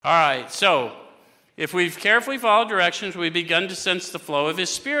All right, so if we've carefully followed directions, we've begun to sense the flow of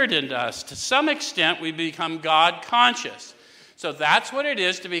His Spirit into us. To some extent, we become God conscious. So that's what it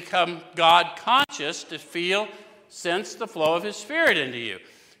is to become God conscious, to feel, sense the flow of His Spirit into you.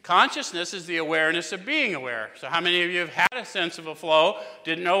 Consciousness is the awareness of being aware. So how many of you have had a sense of a flow,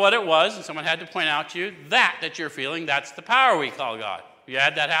 didn't know what it was, and someone had to point out to you, that you're feeling, that's the power we call God. You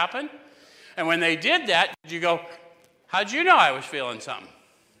had that happen? And when they did that, did you go, how'd you know I was feeling something?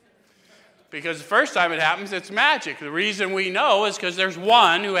 Because the first time it happens, it's magic. The reason we know is because there's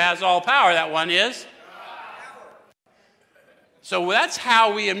one who has all power. That one is God. So that's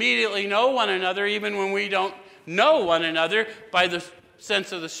how we immediately know one another, even when we don't know one another, by the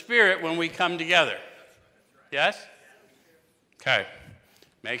sense of the Spirit when we come together. Yes? Okay.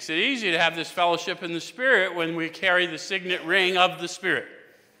 Makes it easy to have this fellowship in the Spirit when we carry the signet ring of the Spirit.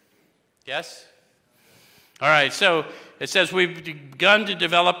 Yes? All right, so it says we've begun to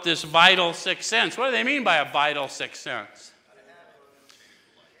develop this vital sixth sense. What do they mean by a vital sixth sense?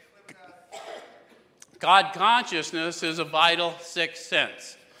 God consciousness is a vital sixth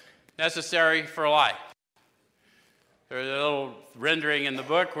sense, necessary for life. There's a little rendering in the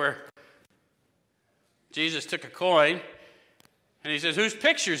book where Jesus took a coin and he says, whose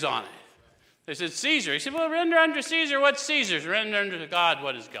picture's on it? They said, Caesar. He said, well, render unto Caesar what's Caesar's. Render unto God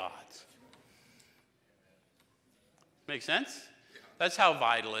what is God's. Make sense? That's how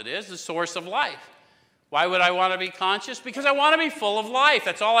vital it is, the source of life. Why would I want to be conscious? Because I want to be full of life.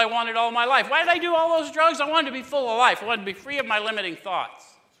 That's all I wanted all my life. Why did I do all those drugs? I wanted to be full of life. I wanted to be free of my limiting thoughts.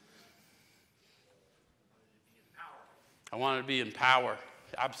 I wanted to be in power.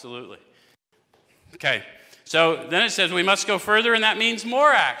 Absolutely. Okay. So then it says we must go further, and that means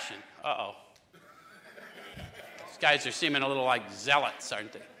more action. Uh-oh. These guys are seeming a little like zealots,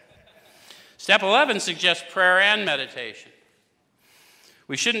 aren't they? Step 11 suggests prayer and meditation.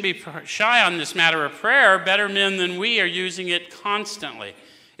 We shouldn't be shy on this matter of prayer. Better men than we are using it constantly.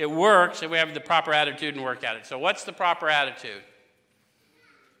 It works if we have the proper attitude and work at it. So what's the proper attitude?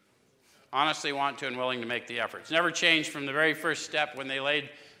 Honestly want to and willing to make the effort. It's never changed from the very first step when they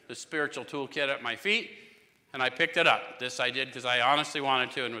laid the spiritual toolkit at my feet, and I picked it up. This I did because I honestly wanted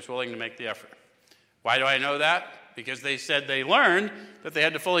to and was willing to make the effort. Why do I know that? Because they said they learned that they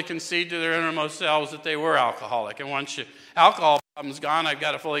had to fully concede to their innermost selves that they were alcoholic. And once alcohol problem's gone, I've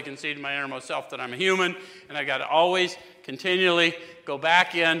got to fully concede to my innermost self that I'm a human, and I've got to always continually go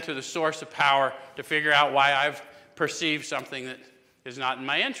back into the source of power to figure out why I've perceived something that is not in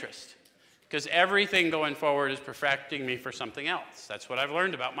my interest. Because everything going forward is perfecting me for something else. That's what I've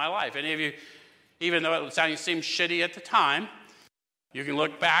learned about my life. Any of you, even though it seems shitty at the time, you can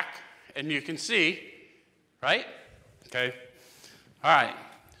look back and you can see, right? Okay. All right.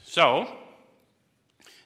 So